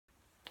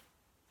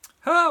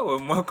Hello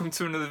and welcome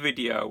to another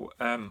video.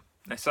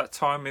 It's that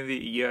time of the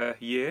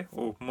year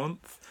or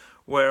month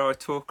where I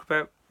talk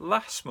about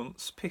last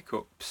month's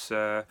pickups.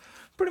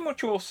 Pretty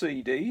much all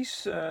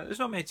CDs. There's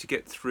not many to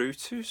get through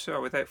to,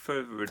 so without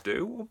further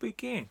ado, we'll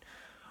begin.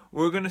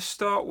 We're going to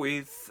start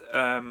with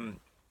a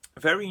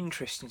very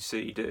interesting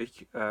CD,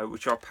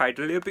 which I paid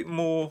a little bit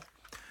more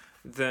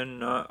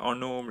than I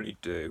normally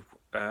do,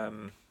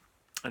 and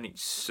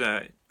it's.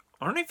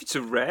 I don't know if it's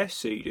a rare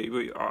CD,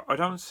 but I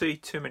don't see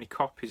too many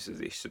copies of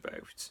this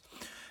about.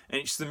 And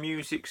it's the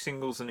music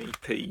singles and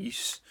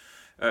EPs,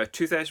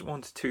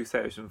 2001 to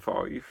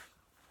 2005.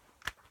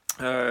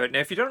 Now,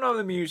 if you don't know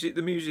the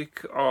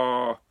music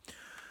are,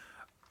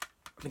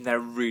 they're a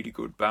really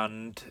good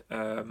band.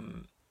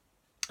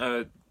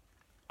 I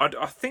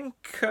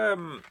think I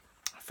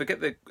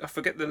forget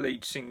the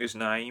lead singer's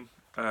name.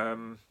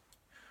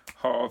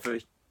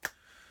 Harvey,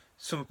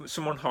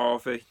 someone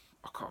Harvey.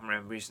 I can't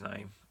remember his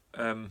name.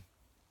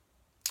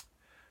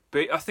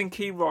 But I think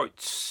he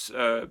writes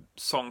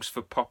songs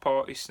for pop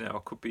artists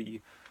now. Could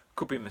be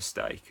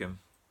mistaken.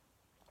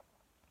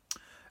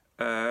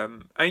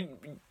 I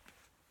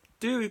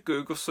do a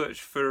Google search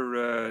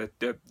for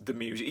the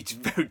music. It's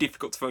very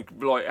difficult to find.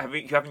 Like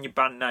having your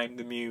band name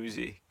the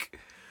music.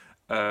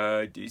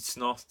 It's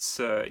not. It's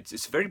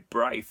a very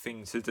brave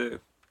thing to do.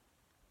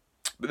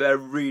 But they're a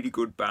really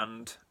good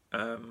band.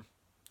 I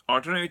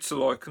don't know who to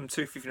like them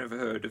to if you've never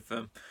heard of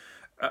them.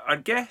 I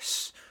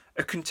guess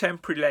a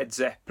contemporary Led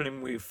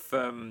Zeppelin with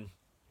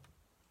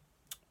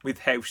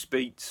house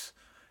beats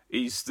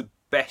is the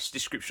best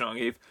description I can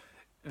give.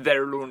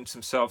 They're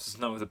launching themselves as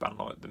no other band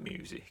like the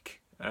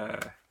music.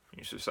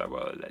 You should say,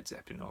 well, Led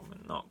Zeppelin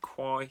album, not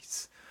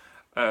quite.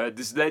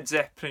 There's Led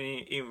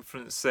Zeppelin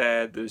influence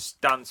there. There's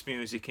dance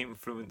music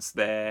influence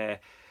there.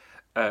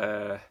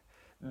 They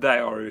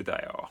are who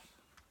they are.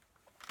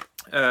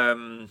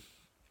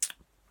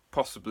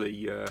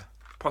 Possibly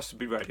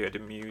Radiohead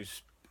and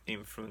Muse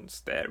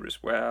influence there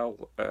as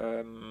well,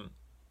 and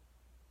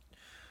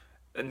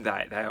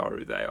they are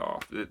who they are.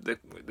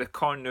 The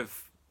kind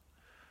of,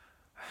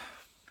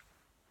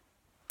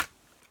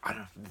 I don't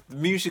know, the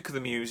music of the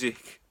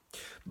music.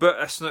 But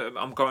that's not.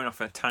 I'm going off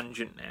on a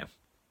tangent now.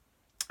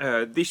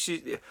 I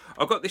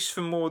got this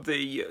for more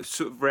the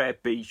sort of rare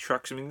B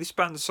tracks. I mean, this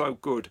band's so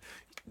good.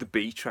 The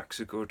B tracks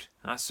are good.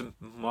 That's a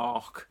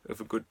mark of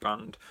a good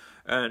band.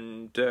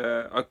 And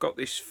I got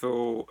this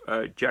for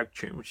Jag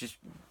Tune, which is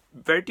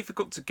very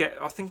difficult to get.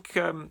 I think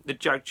the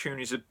Jag Tune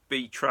is a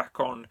B track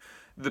on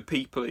the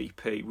People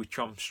EP, which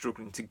I'm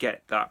struggling to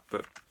get that,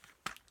 but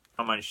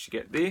I managed to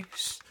get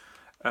this.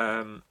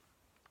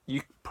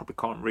 You probably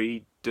can't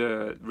read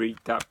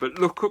that, but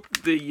look up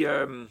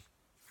the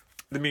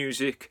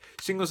music,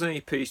 singles and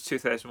EPs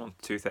 2001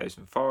 to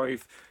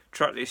 2005,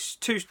 tracklist,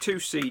 two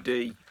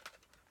CD.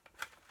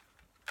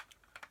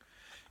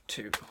 I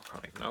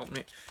can't even open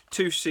it.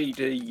 2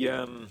 CD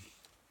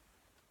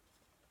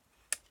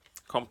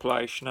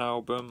compilation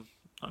album.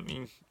 I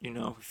mean,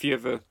 if you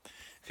ever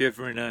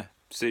in a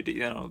CD,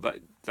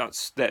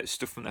 that's that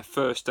stuff from their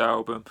first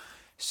album,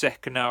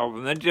 second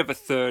album. They did have a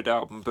third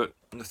album, but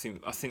nothing.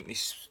 I think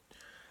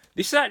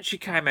this actually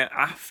came out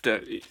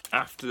after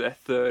their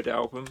third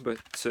album, but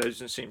it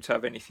doesn't seem to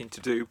have anything to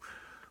do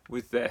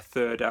with their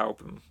third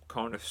album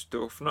kind of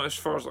stuff. Not as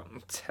far as I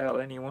can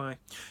tell, anyway.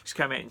 This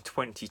came out in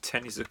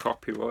 2010. Is a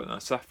copyright.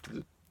 That's after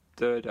the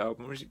third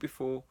album, or is it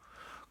before?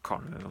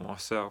 Can't remember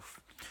myself.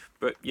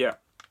 But yeah,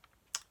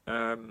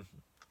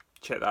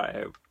 check that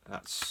out.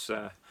 That's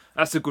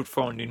a good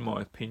find in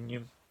my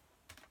opinion.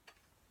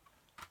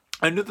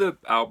 Another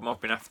album I've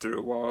been after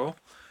a while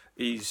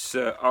is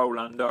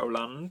Oland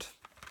Oland.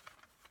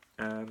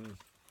 I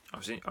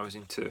was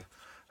into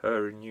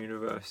her in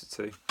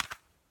university,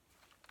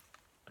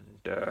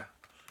 and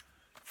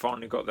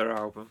finally got their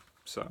album.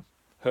 So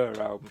her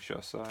album, shall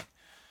I say?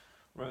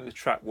 Remember the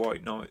track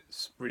White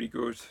Nights, really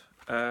good.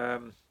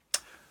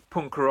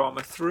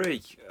 Punkorama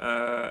 3,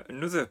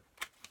 another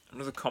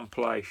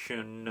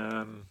compilation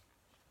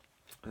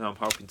that I'm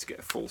hoping to get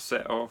a full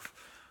set of.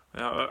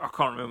 I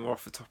can't remember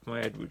off the top of my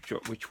head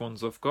which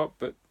ones I've got,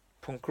 but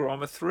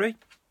Punkorama 3.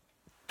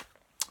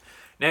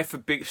 Now for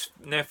a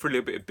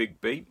little bit of Big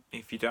Beat.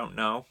 If you don't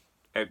know,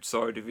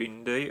 outside of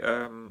indie,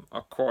 I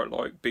quite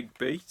like Big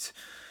Beat,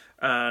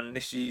 and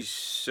this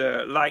is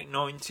late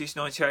 90s,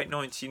 98,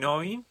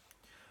 99.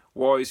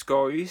 Wise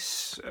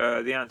Guys,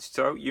 the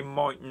Antidote. You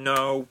might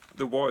know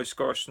the Wise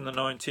Guys from the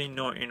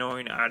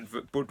 1999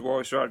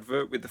 Budweiser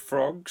advert with the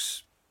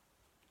frogs.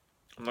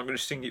 I'm not going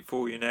to sing it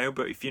for you now,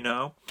 but if you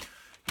know,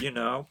 you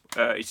know.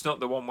 It's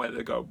not the one where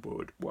they go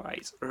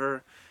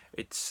Budweiser.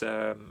 It's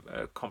a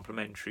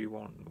complimentary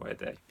one where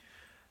they're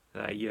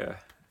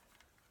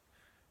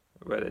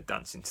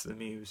dancing to the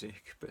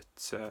music, but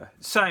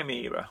same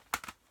era.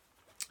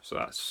 So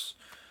that's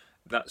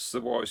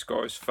the Wise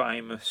Guys'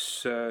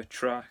 famous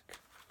track.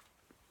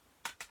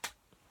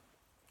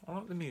 I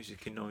like the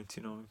music in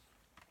 '99.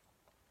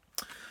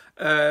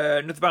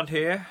 Another band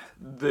here,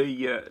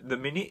 the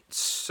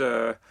Minutes,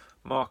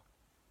 Mark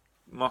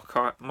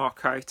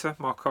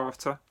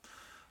Carter.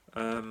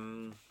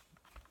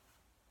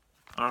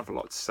 I have a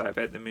lot to say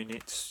about the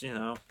Minutes, you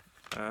know.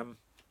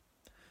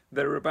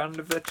 They're a band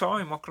of their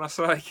time, what can I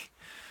say?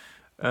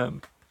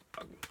 They're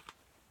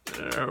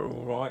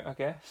alright, I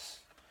guess.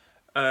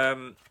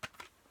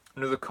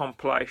 Another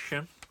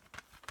compilation.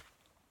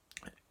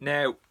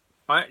 Now,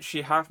 I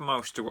actually have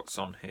most of what's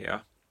on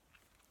here,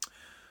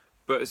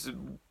 but there's a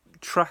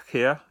track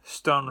here,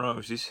 Stone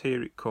Roses,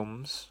 Here It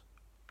Comes.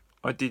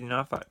 I didn't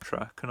have that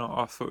track, and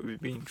I thought it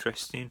would be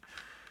interesting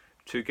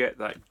to get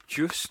that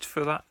just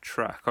for that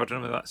track. I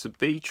don't know if that's a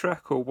B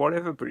track or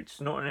whatever, but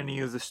it's not on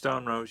any other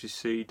Stone Roses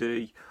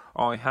CD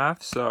I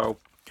have, so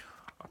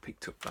I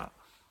picked up that.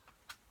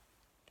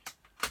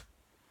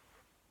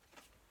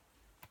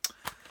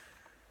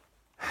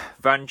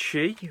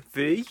 Banshee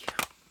V,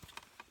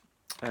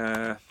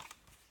 a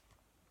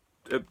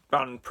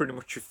band pretty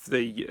much of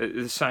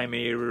the same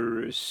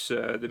era as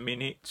the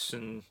Minutes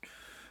and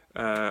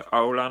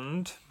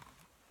Oland.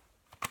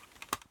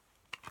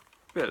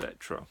 Bit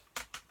electro,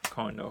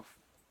 kind of.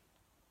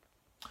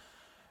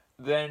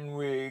 Then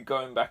we're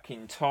going back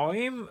in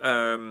time.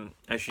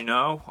 As you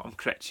know, I'm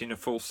collecting a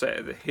full set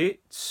of the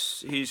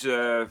hits. He's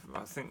I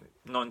think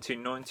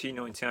 1990,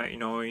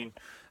 1989,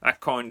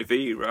 that kind of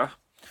era.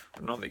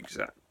 But not the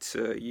exact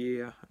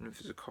year. I don't know if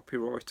there's a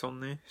copyright on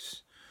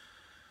this.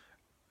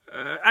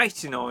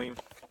 89,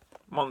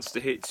 Monster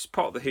Hits,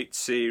 part of the hit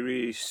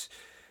series.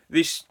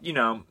 This, you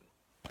know,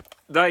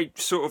 they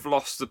sort of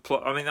lost the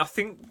plot. I mean, I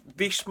think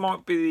this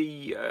might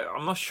be the...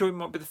 I'm not sure, it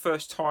might be the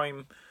first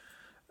time...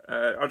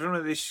 I don't know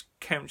if this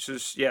counts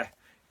as... Yeah,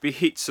 be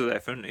Hits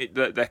 11.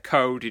 They're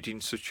coded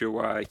in such a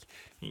way,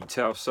 you can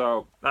tell.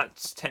 So,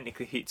 that's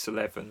technically Hits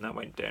 11. That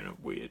went down a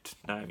weird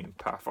naming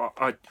path.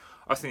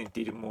 I think it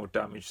did more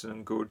damage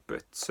than good.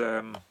 But,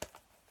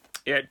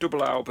 yeah,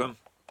 double album.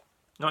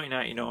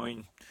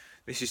 1989.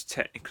 This is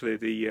technically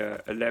the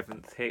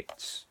 11th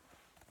Hits.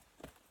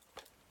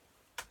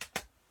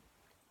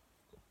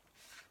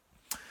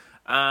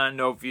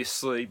 And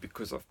obviously,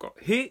 because I've got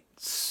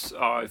hits,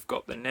 I've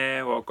got the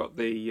Now, I've got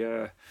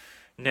the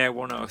Now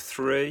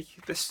 103.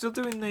 They're still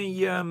doing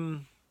the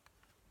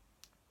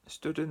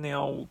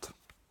old,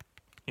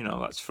 you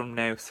know, that's from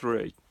Now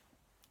 3.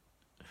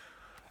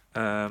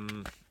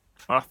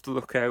 I'll have to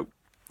look out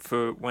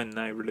for when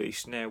they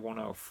release Now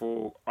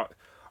 104.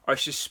 I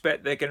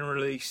suspect they're going to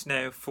release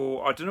Now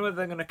 4. I don't know whether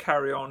they're going to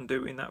carry on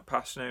doing that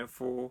past Now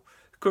 4.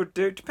 Could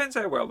do. Depends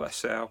how well they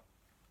sell.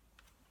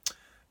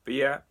 But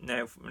yeah,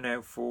 now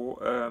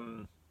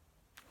 4.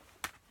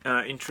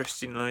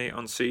 Interestingly,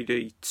 on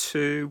CD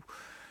 2,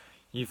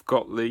 you've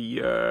got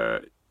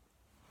the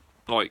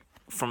like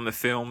from the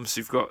films.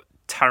 You've got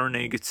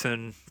Taron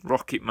Egerton,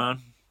 Rocket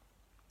Man,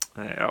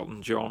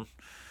 Elton John.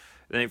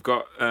 Then you've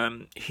got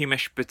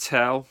Himesh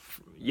Patel,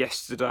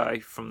 Yesterday,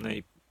 from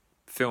the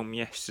film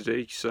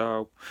Yesterday.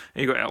 So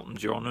you got Elton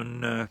John,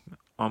 and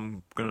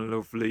I'm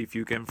gonna Leave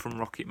You Again from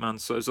Rocket Man.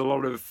 So there's a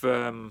lot of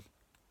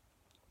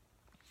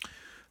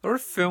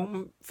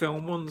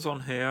film ones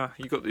on here.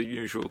 You got the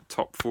usual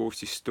top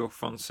 40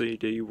 stuff on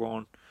CD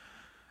 1.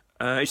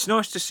 It's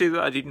nice to see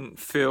that I didn't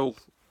fill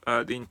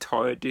the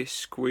entire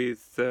disc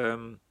with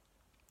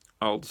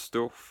old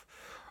stuff.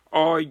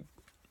 I'm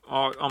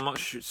not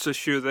so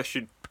sure they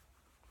should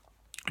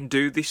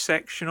do this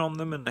section on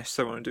them unless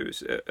they want to do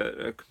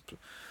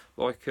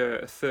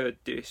a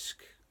third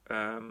disc.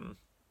 I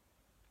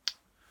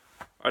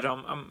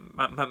don't.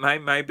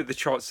 Maybe the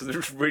charts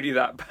are really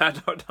that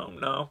bad. I don't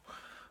know.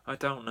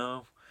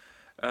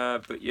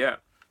 But yeah,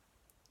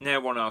 Now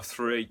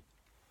 103,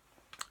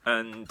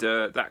 and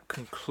that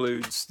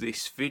concludes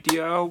this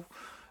video.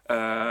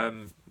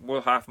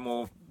 We'll have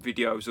more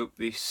videos up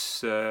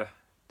this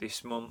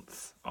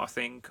month, I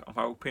think. I'm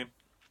hoping.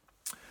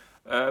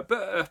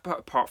 But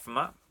apart from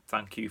that,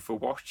 thank you for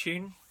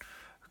watching.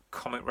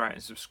 Comment, rate,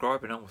 and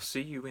subscribe, and I will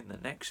see you in the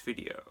next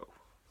video.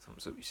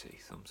 Thumbs up, you see.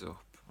 Thumbs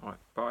up. All right,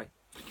 bye.